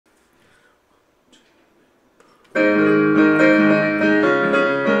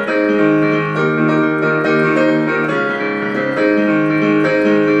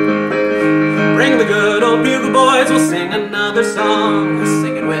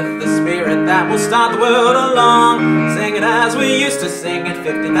that will start the world along. Sing it as we used to sing it,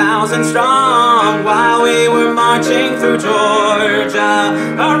 50,000 strong, while we were marching through Georgia.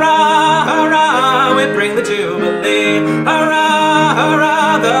 Hurrah, hurrah, we bring the Jubilee. Hurrah,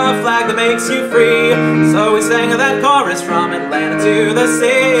 hurrah, the flag that makes you free. So we sang that chorus from Atlanta to the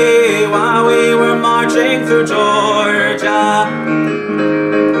sea, while we were marching through Georgia.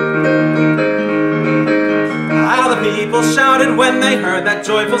 How the people shouted when they heard that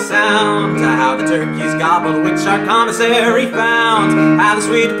joyful sound, how the turkeys gobbled which our commissary found, how the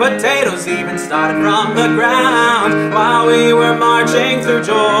sweet potatoes even started from the ground, while we were marching through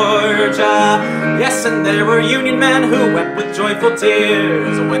Georgia. Yes, and there were Union men who wept with joyful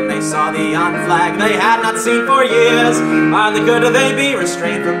tears when they saw the yon flag they had not seen for years. Hardly could they be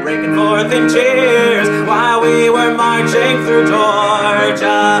restrained from breaking forth in cheers, while we were marching through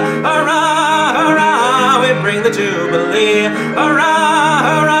Georgia. Hurrah, hurrah, we bring the Jubilee. Hurrah,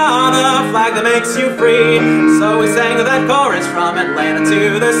 hurrah, the flag that makes you free. So we sang that chorus from Atlanta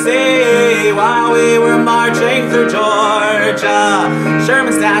to the sea, while we were marching through Georgia.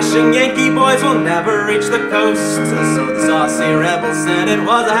 Sherman's dashing Yankee boys will never reach the coast, so the saucy rebels said it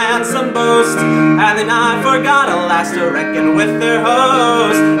was a handsome boast. Had they not forgot alas to reckon with their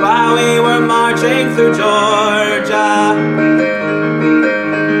host, while we were marching through Georgia.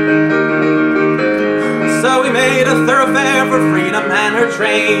 So we made a thoroughfare for freedom and her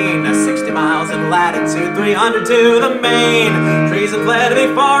train, 60 miles in latitude, 300 to the main. Treason fled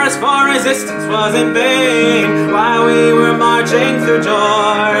before us, for resistance was in vain, while we were marching through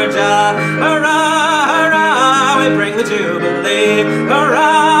Georgia. Hurrah, hurrah, we bring the Jubilee.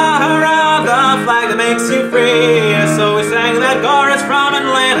 Hurrah, hurrah, the flag that makes you free. So we sang that chorus from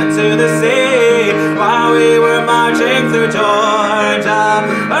Atlanta to the sea, while we were marching through Georgia.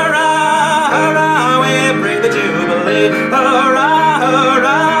 Hurrah, hurrah, we bring the Jubilee. Hurrah,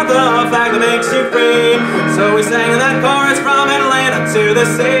 hurrah, the flag that makes you free. So we sang that chorus from Atlanta to the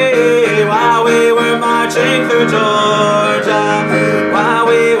sea, while we were marching through Georgia. While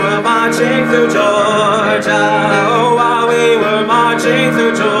we were marching through Georgia. Oh, while we were marching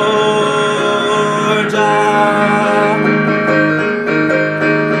through Georgia.